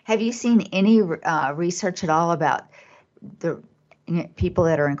 Have you seen any research at all about the people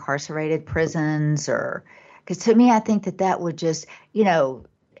that are incarcerated, prisons, or, because to me, I think that would just, you know,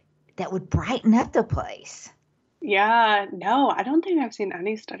 that would brighten up the place. Yeah, no, I don't think I've seen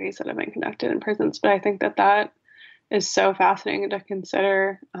any studies that have been conducted in prisons, but I think that is so fascinating to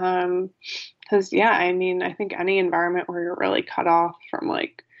consider. Because, yeah, I mean, I think any environment where you're really cut off from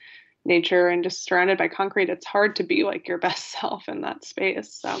like nature and just surrounded by concrete, it's hard to be like your best self in that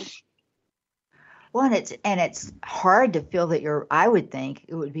space. So. Well, and it's hard to feel that I would think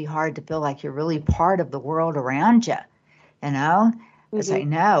it would be hard to feel like you're really part of the world around you, you know? It's like,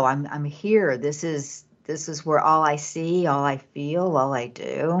 no, I'm here. This is where all I see, all I feel, all I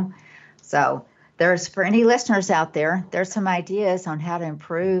do. So for any listeners out there, there's some ideas on how to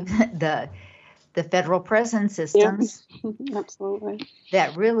improve the federal prison systems. Yep. Absolutely.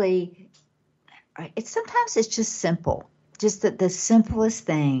 That really, sometimes it's just simple, just the simplest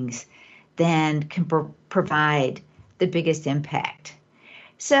things then can provide the biggest impact.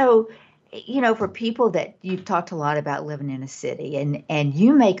 So, you know, for people that you've talked a lot about living in a city, and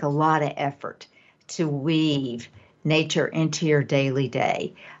you make a lot of effort to weave nature into your daily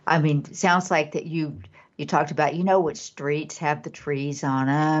day. I mean, it sounds like that you You talked about, which streets have the trees on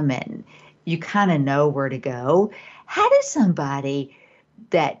them and you kind of know where to go. How does somebody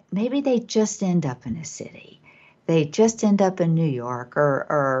that maybe they just end up in a city, they just end up in New York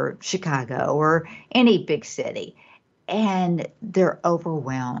or Chicago or any big city, and they're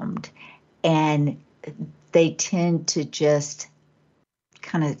overwhelmed and they tend to just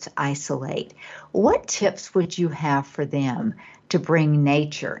kind of isolate. What tips would you have for them to bring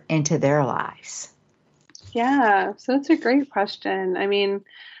nature into their lives? Yeah, so that's a great question. I mean,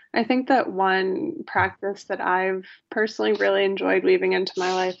 I think that one practice that I've personally really enjoyed weaving into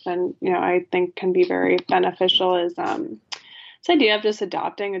my life and, I think can be very beneficial is this idea of just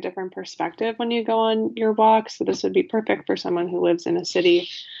adopting a different perspective when you go on your walk. So this would be perfect for someone who lives in a city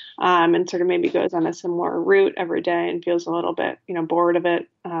and sort of maybe goes on a similar route every day and feels a little bit, bored of it,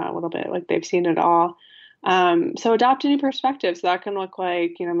 a little bit like they've seen it all. So adopt a new perspective. So that can look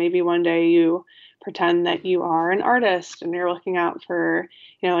like, maybe one day you pretend that you are an artist and you're looking out for,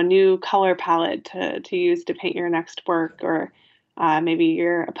 a new color palette to use to paint your next work, or maybe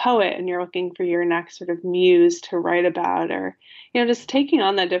you're a poet and you're looking for your next sort of muse to write about, or, just taking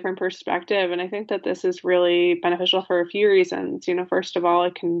on that different perspective. And I think that this is really beneficial for a few reasons. First of all,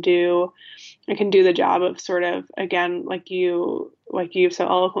 it can do the job of sort of, again, like you so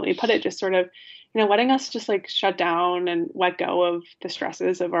eloquently put it, just sort of, letting us just like shut down and let go of the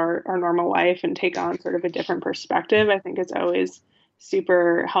stresses of our normal life and take on sort of a different perspective. I think it's always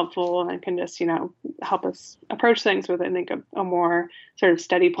super helpful and can just, help us approach things with, I think, a more sort of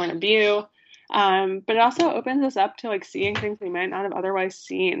steady point of view. But it also opens us up to like seeing things we might not have otherwise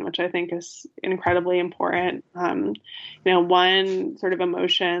seen, which I think is incredibly important. One sort of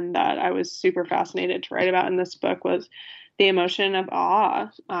emotion that I was super fascinated to write about in this book was the emotion of awe.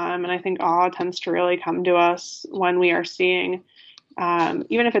 And I think awe tends to really come to us when we are seeing,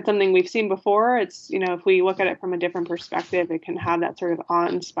 even if it's something we've seen before, it's, if we look at it from a different perspective, it can have that sort of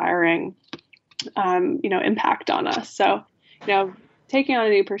awe-inspiring, impact on us. So, taking on a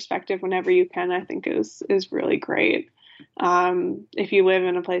new perspective whenever you can, I think is really great. If you live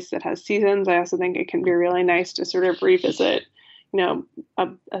in a place that has seasons, I also think it can be really nice to sort of revisit,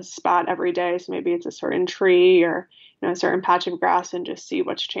 a spot every day. So maybe it's a certain tree or, a certain patch of grass and just see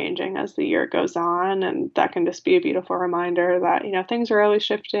what's changing as the year goes on. And that can just be a beautiful reminder that, things are always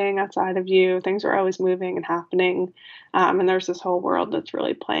shifting outside of you. Things are always moving and happening. And there's this whole world that's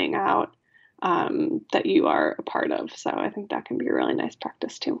really playing out that you are a part of. So I think that can be a really nice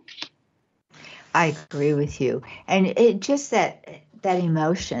practice too. I agree with you. And it just that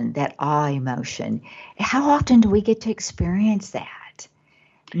emotion, that awe emotion, how often do we get to experience that?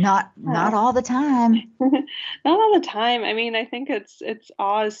 Not all the time. Not all the time. I mean, I think it's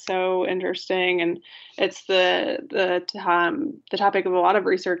awe is so interesting, and it's the topic of a lot of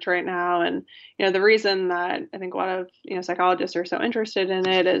research right now. And the reason that I think a lot of psychologists are so interested in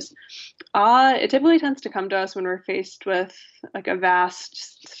it is awe. It typically tends to come to us when we're faced with like a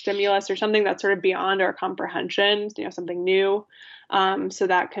vast stimulus or something that's sort of beyond our comprehension. Something new. So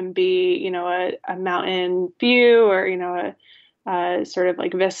that can be a mountain view or sort of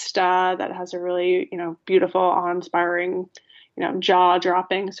like vista that has a really, beautiful, awe-inspiring,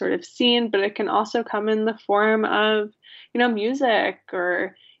 jaw-dropping sort of scene, but it can also come in the form of, music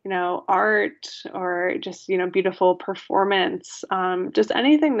or, art or just, beautiful performance. Just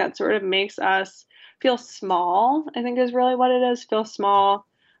anything that sort of makes us feel small, I think is really what it is, feel small.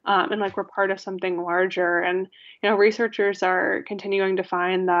 And like we're part of something larger. And, researchers are continuing to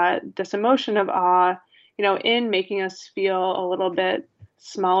find that this emotion of awe, in making us feel a little bit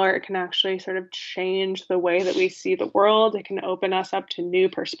smaller, it can actually sort of change the way that we see the world. It can open us up to new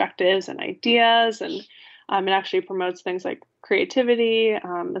perspectives and ideas, and it actually promotes things like creativity,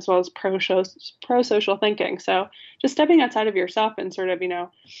 as well as pro-social thinking. So just stepping outside of yourself and sort of,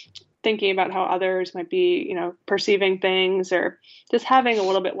 thinking about how others might be, perceiving things, or just having a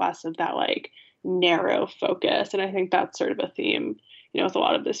little bit less of that like narrow focus. And I think that's sort of a theme with a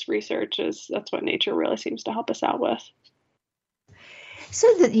lot of this research that's what nature really seems to help us out with. So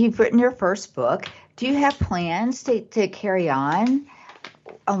that you've written your first book, do you have plans to carry on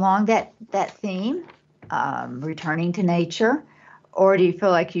along that theme, returning to nature, or do you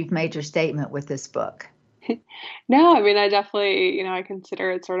feel like you've made your statement with this book? No, I mean, I definitely, I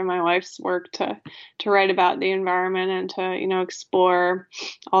consider it sort of my life's work to write about the environment and to, explore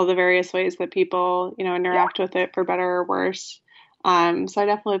all the various ways that people, interact with it for better or worse. So I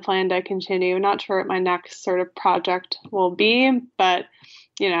definitely plan to continue. Not sure what my next sort of project will be, but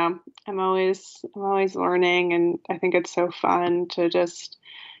I'm always learning, and I think it's so fun to just,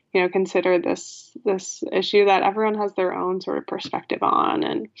 consider this issue that everyone has their own sort of perspective on.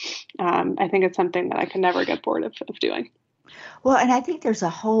 And I think it's something that I can never get bored of doing. Well, and I think there's a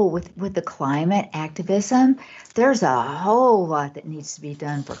whole, with the climate activism, there's a whole lot that needs to be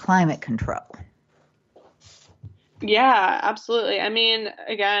done for climate control. Yeah, absolutely. I mean,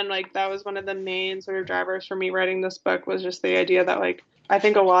 again, like that was one of the main sort of drivers for me writing this book, was just the idea that like, I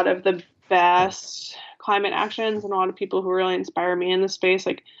think a lot of the best climate actions and a lot of people who really inspire me in this space,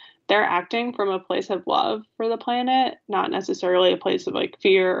 like they're acting from a place of love for the planet, not necessarily a place of like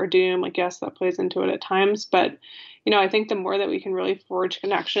fear or doom. Like, yes, that plays into it at times, but I think the more that we can really forge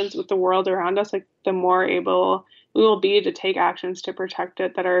connections with the world around us, like the more able we will be to take actions to protect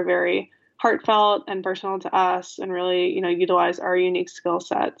it that are very heartfelt and personal to us, and really, utilize our unique skill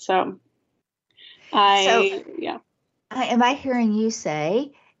set. So am I hearing you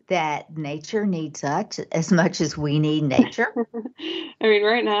say that nature needs us as much as we need nature? I mean,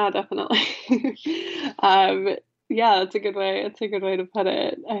 right now, definitely. Yeah, that's a good way. It's a good way to put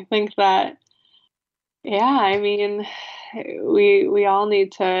it. I think that, yeah, I mean, we all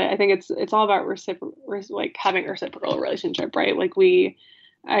need to. I think it's all about like having a reciprocal relationship, right? Like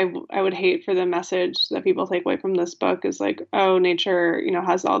I would hate for the message that people take away from this book is like, oh, nature,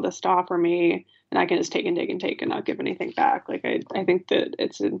 has all this to offer me, and I can just take and take and take and not give anything back. Like, I think that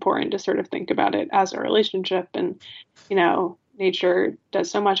it's important to sort of think about it as a relationship. And, nature does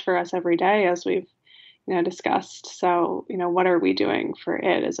so much for us every day, as we've, discussed. So, what are we doing for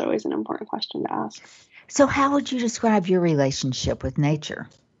it is always an important question to ask. So how would you describe your relationship with nature?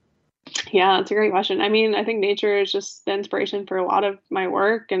 Yeah, that's a great question. I mean, I think nature is just the inspiration for a lot of my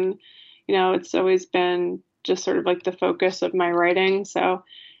work. And, it's always been just sort of like the focus of my writing. So,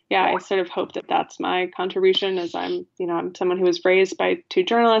 yeah, I sort of hope that that's my contribution, as I'm someone who was raised by two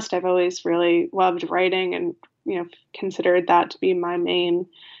journalists. I've always really loved writing and, considered that to be my main,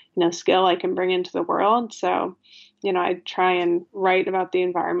 skill I can bring into the world. So, I try and write about the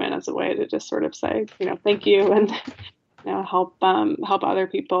environment as a way to just sort of say, thank you, and help other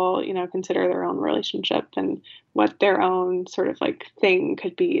people, consider their own relationship and what their own sort of like thing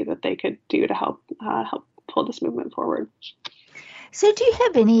could be that they could do to help pull this movement forward. So do you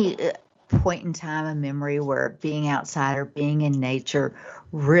have any point in time, a memory where being outside or being in nature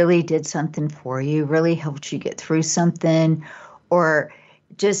really did something for you, really helped you get through something, or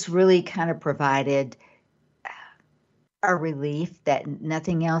just really kind of provided a relief that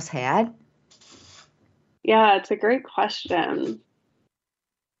nothing else had? Yeah, it's a great question.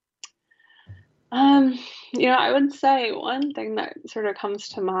 I would say one thing that sort of comes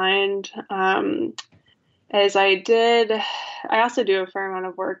to mind is I also do a fair amount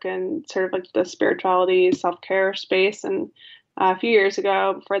of work in sort of like the spirituality, self-care space. And a few years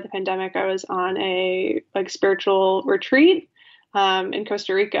ago, before the pandemic, I was on a like spiritual retreat in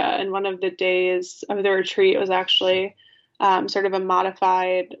Costa Rica. And one of the days of the retreat was actually sort of a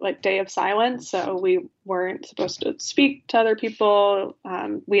modified like day of silence. So we weren't supposed to speak to other people.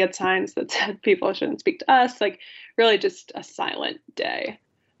 We had signs that said people shouldn't speak to us, like really just a silent day.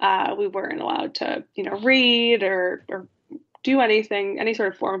 We weren't allowed to, read or do anything, any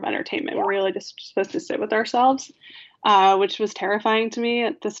sort of form of entertainment. We're really just supposed to sit with ourselves, which was terrifying to me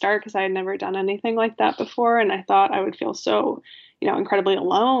at the start because I had never done anything like that before. And I thought I would feel so, incredibly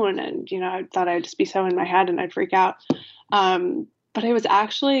alone. And, I thought I'd just be so in my head and I'd freak out. But it was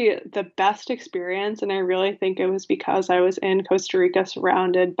actually the best experience. And I really think it was because I was in Costa Rica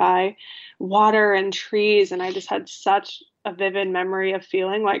surrounded by water and trees. And I just had such a vivid memory of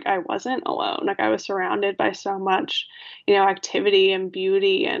feeling like I wasn't alone. Like I was surrounded by so much, activity and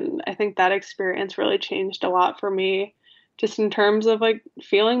beauty. And I think that experience really changed a lot for me, just in terms of like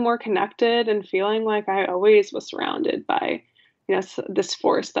feeling more connected and feeling like I always was surrounded by, this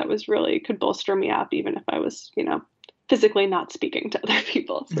force that was really could bolster me up, even if I was, physically not speaking to other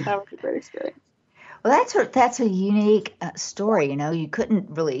people. So that was a great experience. Well, that's a unique story. You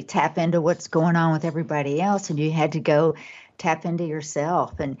couldn't really tap into what's going on with everybody else, and you had to go tap into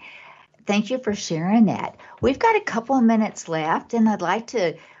yourself. And thank you for sharing that. We've got a couple of minutes left, and I'd like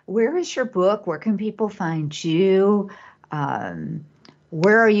to, where is your book? Where can people find you?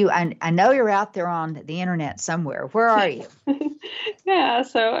 Where are you? I know you're out there on the internet somewhere. Where are you? Yeah,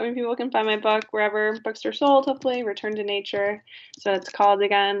 so people can find my book wherever books are sold, hopefully, Return to Nature. So it's called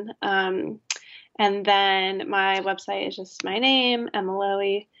again. And then my website is just my name,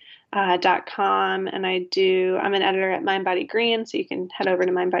 EmmaLowy.com. And I'm an editor at Mind Body Green, so you can head over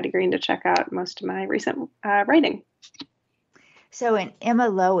to Mind Body Green to check out most of my recent writing. So in Emma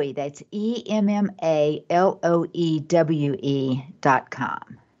Lowy, that's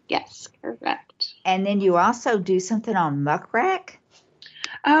EMMALOEWE.com. Yes, correct. And then you also do something on Muckrack?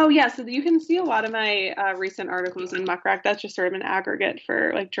 Oh, yeah. So you can see a lot of my recent articles in Muckrack. That's just sort of an aggregate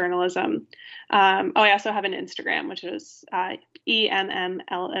for like journalism. I also have an Instagram, which is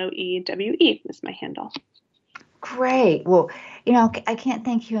EMMLOEWE is my handle. Great. Well, I can't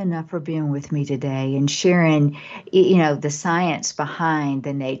thank you enough for being with me today and sharing, the science behind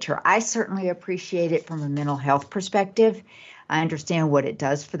the nature. I certainly appreciate it from a mental health perspective. I understand what it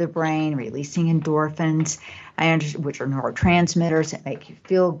does for the brain, releasing endorphins, which are neurotransmitters that make you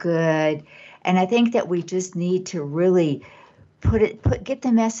feel good. And I think that we just need to really get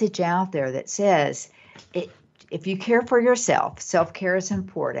the message out there that says, if you care for yourself, self-care is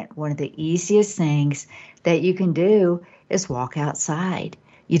important. One of the easiest things that you can do is walk outside.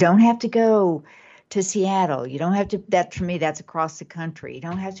 You don't have to go to Seattle. You don't have to, for me, that's across the country. You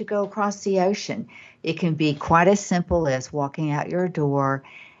don't have to go across the ocean. It can be quite as simple as walking out your door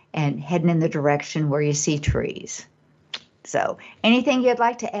and heading in the direction where you see trees. So anything you'd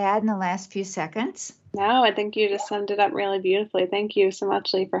like to add in the last few seconds? No, I think you just summed it up really beautifully. Thank you so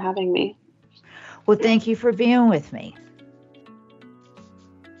much, Lee, for having me. Well, thank you for being with me.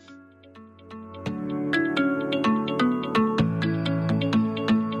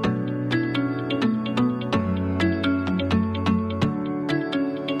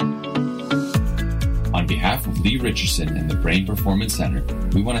 On behalf of Lee Richardson and the Brain Performance Center,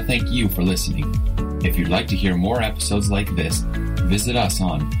 we want to thank you for listening. If you'd like to hear more episodes like this, visit us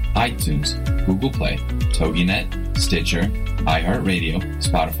on iTunes, Google Play, TogiNet, Stitcher, iHeartRadio,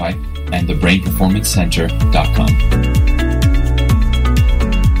 Spotify, and thebrainperformancecenter.com.